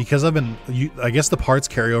been, because I've been... I guess the parts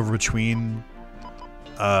carry over between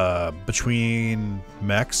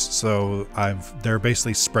mechs, so they're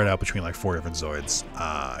basically spread out between like 4 different Zoids.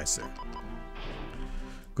 Ah, I see.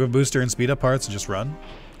 Go with booster and speed up parts and just run.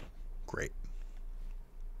 Great.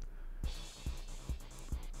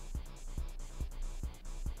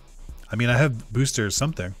 I mean, I have boosters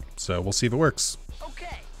something, so we'll see if it works.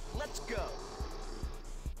 Okay, let's go.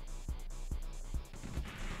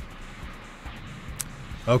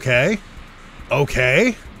 Okay.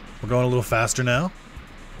 Okay. We're going a little faster now.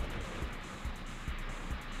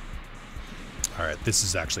 Alright, this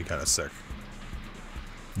is actually kind of sick.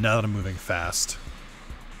 Now that I'm moving fast.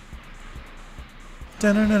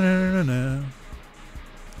 Da-na-na-na-na-na.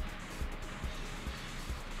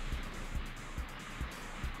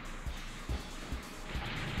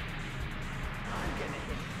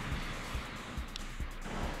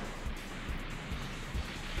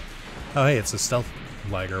 Oh, hey, it's a stealth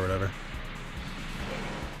lag or whatever.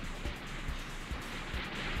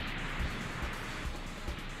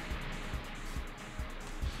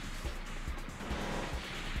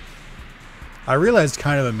 I realized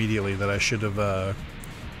kind of immediately that I should have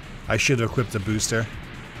equipped a booster.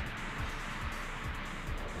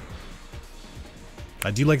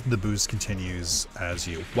 I do like that the boost continues as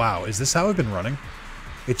you... Wow, is this how I've been running?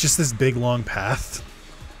 It's just this big long path.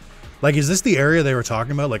 Like, is this the area they were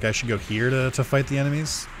talking about? Like, I should go here to fight the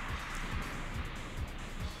enemies?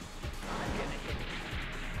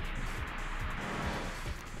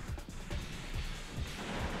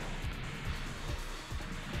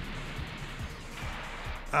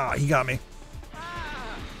 Ah, he got me.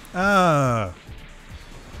 Ah.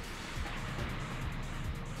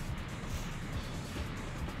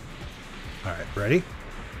 Alright, ready?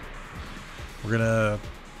 We're gonna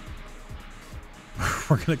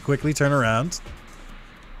quickly turn around.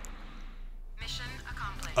 Mission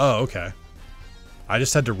accomplished. Oh, okay. I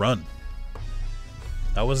just had to run.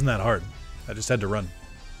 That wasn't that hard. I just had to run.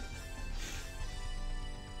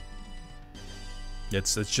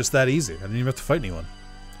 It's just that easy. I didn't even have to fight anyone.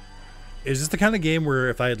 Is this the kind of game where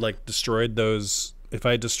if I had like destroyed those, if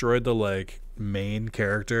I had destroyed the like main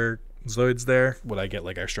character Zoids there, would I get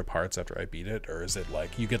like extra parts after I beat it? Or is it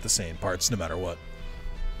like you get the same parts no matter what?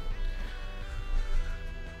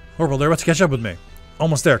 Orville, they're about to catch up with me.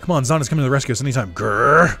 Almost there. Come on, Zon is coming to the rescue us anytime.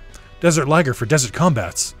 Grrr! Desert Liger for desert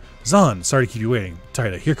combats. Zon, sorry to keep you waiting.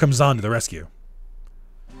 Tired. Here comes Zon to the rescue.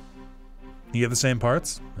 You get the same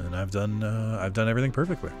parts, and I've done everything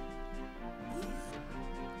perfectly.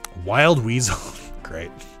 Wild Weasel.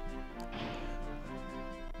 Great.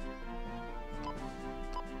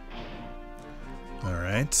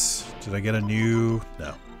 Alright. Did I get a new...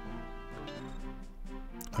 No.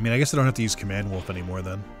 I mean, I guess I don't have to use Command Wolf anymore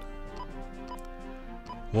then.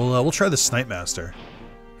 We'll try the Snipe Master.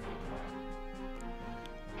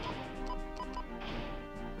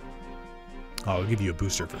 Oh, I'll give you a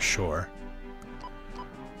booster for sure.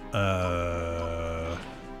 What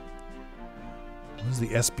is the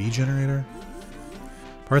SB generator?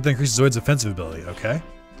 Part that increases Zoid's offensive ability. Okay.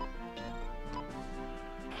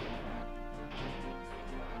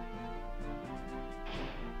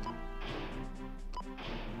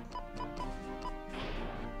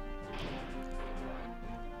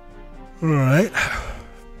 All right.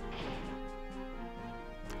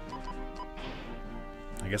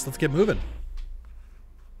 I guess let's get moving.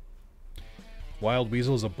 Wild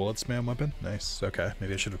Weasel is a bullet spam weapon? Nice. Okay,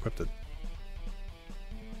 maybe I should have equipped it.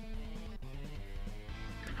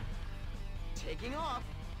 Taking off.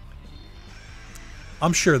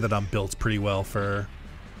 I'm sure that I'm built pretty well for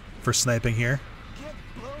sniping here. Get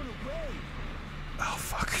blown away. Oh,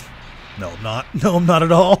 fuck. No, I'm not. No, I'm not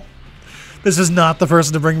at all. This is not the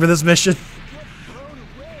person to bring for this mission. Get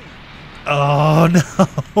blown away. Oh,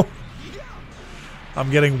 no. I'm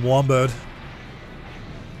getting womboed.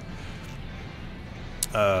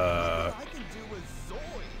 I can do with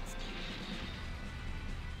Zoids.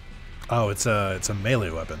 Oh, it's a melee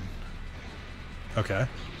weapon. Okay. Look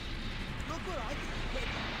what I can hit.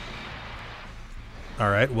 All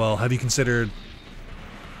right. Well, have you considered?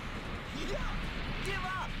 Give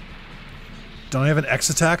up. Don't I have an X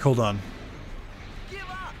attack? Hold on. Give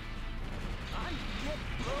up. I'm get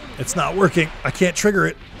blown away. It's not working. I can't trigger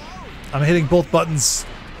it. I'm hitting both buttons.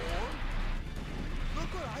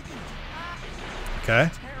 Look what I can do. Okay.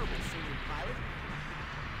 Terrible senior pilot.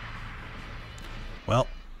 Well,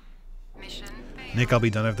 Mission failed. Nick, I'll be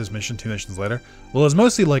done with this mission 2 missions later. Well, it's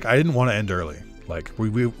mostly like I didn't want to end early. Like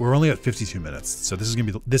we're only at 52 minutes, so this is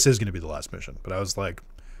gonna be the last mission. But I was like,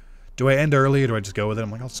 do I end early or do I just go with it?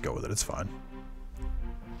 I'm like, I'll just go with it. It's fine.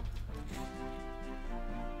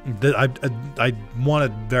 I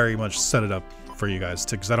want to very much set it up for you guys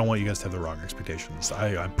too, because I don't want you guys to have the wrong expectations.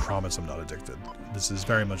 I promise I'm not addicted. This is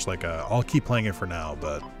very much like I'll keep playing it for now,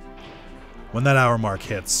 but when that hour mark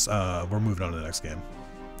hits, we're moving on to the next game.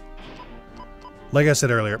 Like I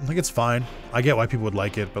said earlier, like it's fine. I get why people would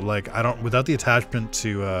like it, but like I don't, without the attachment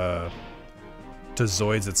to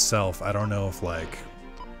Zoids itself, I don't know if like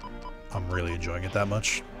I'm really enjoying it that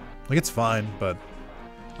much. Like it's fine, but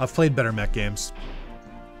I've played better mech games.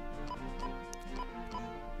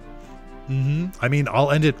 I mean,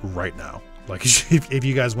 I'll end it right now. Like, if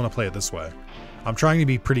you guys want to play it this way, I'm trying to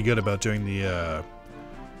be pretty good about doing the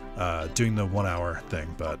 1 hour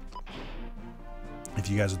thing. But if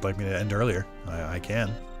you guys would like me to end earlier, I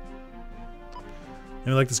can.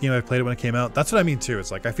 Maybe like this game, I played it when it came out. That's what I mean too.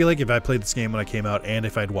 It's like I feel like if I played this game when I came out, and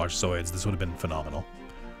if I'd watched Zoids, this would have been phenomenal.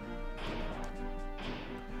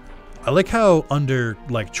 I like how under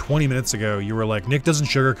like 20 minutes ago you were like, Nick doesn't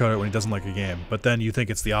sugarcoat it when he doesn't like a game, but then you think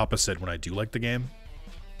it's the opposite when I do like the game.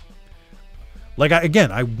 Like I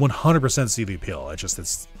 100% see the appeal.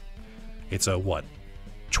 It's a what,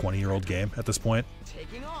 20-year-old game at this point.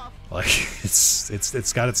 Taking off. Like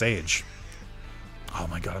it's got its age. Oh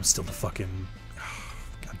my god, I'm still the fucking.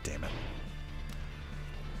 God damn it.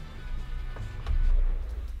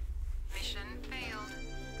 Mission failed.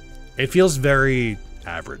 It feels very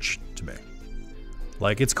average to me.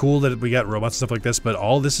 Like, it's cool that we got robots and stuff like this, but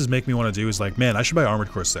all this is making me want to do is like, man, I should buy Armored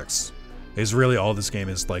Core 6. Is really all this game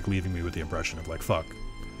is like leaving me with the impression of like, fuck,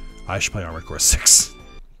 I should play Armored Core 6.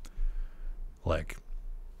 Like,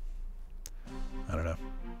 I don't know.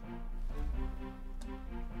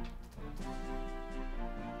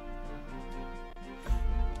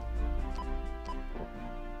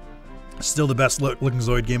 Still the best looking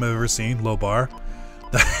Zoid game I've ever seen. Low bar.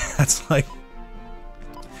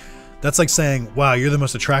 That's like saying, wow, you're the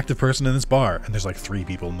most attractive person in this bar, and there's like 3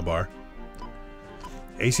 people in the bar.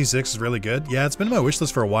 AC6 is really good. Yeah, it's been on my wish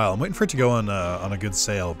list for a while. I'm waiting for it to go on a good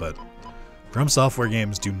sale, but From Software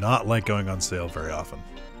games do not like going on sale very often.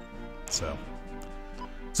 So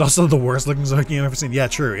it's also the worst looking Zoid game I've ever seen. Yeah,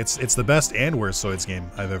 true. It's the best and worst Zoids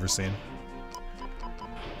game I've ever seen.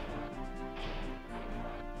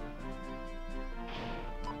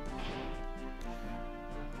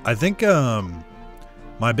 I think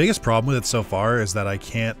my biggest problem with it so far is that I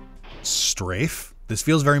can't strafe. This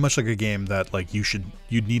feels very much like a game that like you'd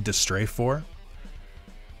need to strafe for.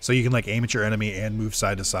 So you can like aim at your enemy and move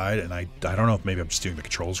side to side, and I don't know if maybe I'm just doing the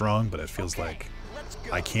controls wrong, but it feels like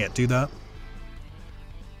I can't do that.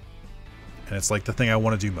 And it's like the thing I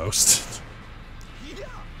want to do most.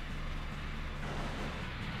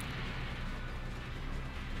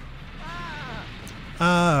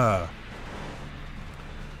 Ah.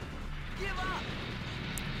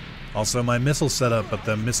 Also, my missile setup, but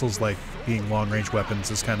the missiles like being long-range weapons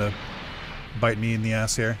is kind of biting me in the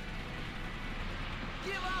ass here.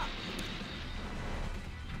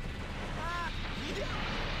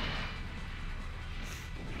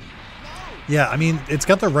 Yeah, I mean, it's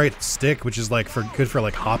got the right stick, which is like good for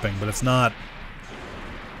like hopping, but it's not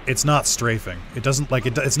strafing. It doesn't like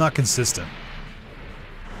it's not consistent.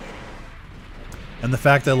 And the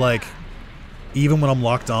fact that like even when I'm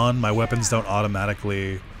locked on, my weapons don't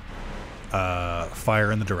automatically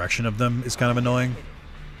fire in the direction of them is kind of annoying.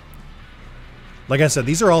 Like I said,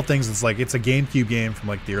 these are all things that's like it's a GameCube game from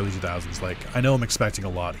like the early 2000s. Like I know I'm expecting a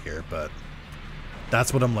lot here, but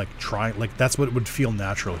that's what I'm like trying, like that's what would feel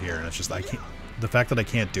natural here, and it's just I can't. The fact that I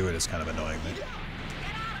can't do it is kind of annoying me.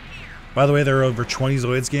 By the way, there are over 20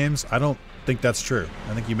 Zoids games. I don't think that's true.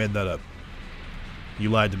 I think you made that up. You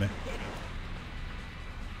lied to me.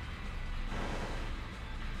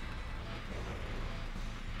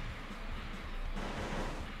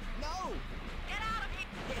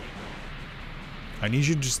 I need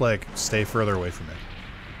you to just like stay further away from me.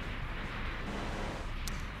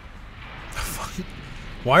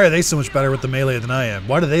 Why are they so much better with the melee than I am?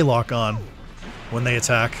 Why do they lock on when they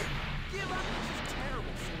attack?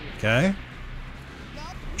 Okay.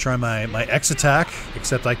 Try my X attack,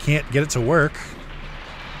 except I can't get it to work.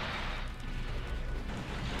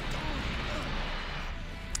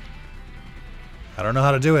 I don't know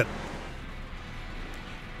how to do it.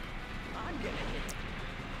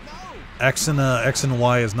 X and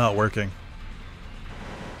Y is not working.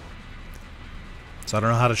 So I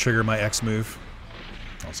don't know how to trigger my X move.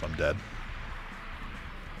 Also, I'm dead.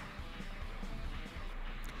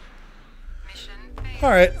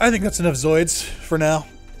 Alright, I think that's enough Zoids for now.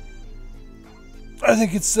 I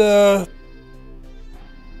think it's, I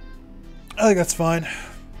think that's fine.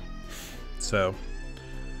 So,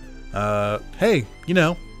 hey, you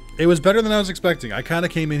know, it was better than I was expecting. I kind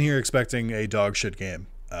of came in here expecting a dog shit game.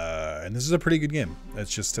 And this is a pretty good game.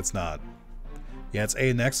 It's just, it's not. Yeah, it's A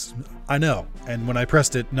and X. I know. And when I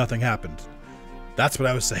pressed it, nothing happened. That's what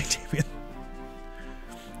I was saying, Damien.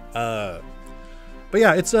 But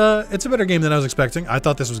yeah, it's a better game than I was expecting. I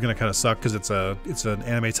thought this was gonna kind of suck because it's an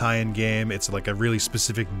anime tie-in game. It's like a really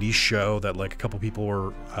specific niche show that like a couple people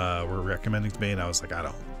were recommending to me, and I was like,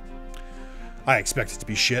 I expect it to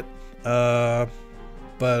be shit. But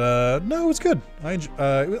no, it was good. I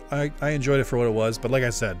enjoyed it for what it was. But like I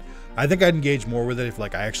said, I think I'd engage more with it if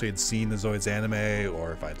like I actually had seen the Zoids anime,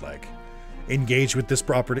 or if I'd like engaged with this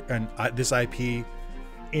property and this IP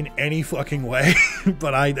in any fucking way.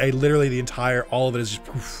 But I literally all of it is just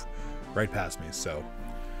poof, right past me. So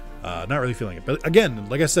not really feeling it. But again,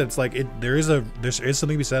 like I said, it's like there is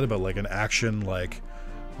something to be said about like an action like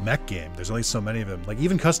mech game. There's only so many of them. Like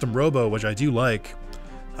even Custom Robo, which I do like.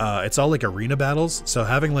 It's all like arena battles, so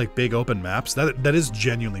having like big open maps, that is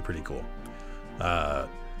genuinely pretty cool.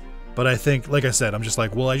 But I think, like I said, I'm just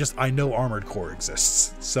like, well, I know Armored Core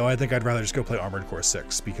exists, so I think I'd rather just go play Armored Core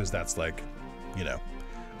 6 because that's like, you know,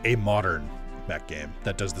 a modern mech game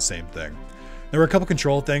that does the same thing. There were a couple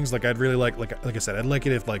control things like I'd really like I said, I'd like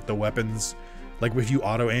it if like the weapons, like if you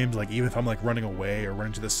auto aimed, like even if I'm like running away or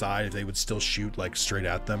running to the side, if they would still shoot like straight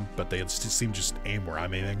at them, but they'd seem just aim where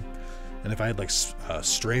I'm aiming. And if I had like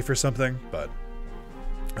strafe or something, but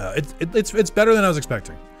it's better than I was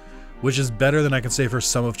expecting, which is better than I can say for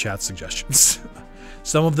some of chat's suggestions.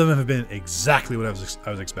 Some of them have been exactly what I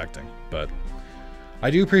was expecting, but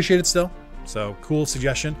I do appreciate it still. So cool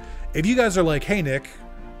suggestion. If you guys are like, hey Nick,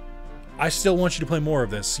 I still want you to play more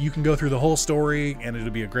of this, you can go through the whole story and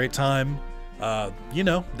it'll be a great time. You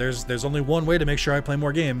know, there's only one way to make sure I play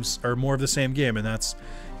more games or more of the same game, and that's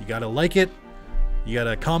you gotta like it. You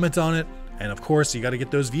gotta comment on it, and of course you gotta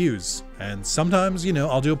get those views. And sometimes, you know,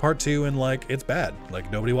 I'll do a part 2 and like it's bad,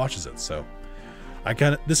 like nobody watches it. So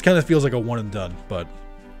this kind of feels like a one and done. But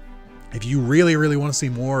if you really want to see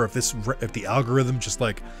more, if the algorithm just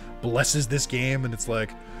like blesses this game and it's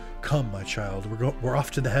like, come my child, we're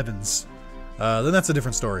off to the heavens, then that's a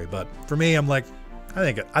different story. But for me, I'm like, I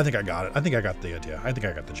think I got it. I think I got the idea. I think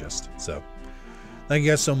I got the gist. So thank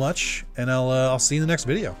you guys so much, and I'll see you in the next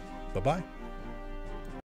video. Bye bye.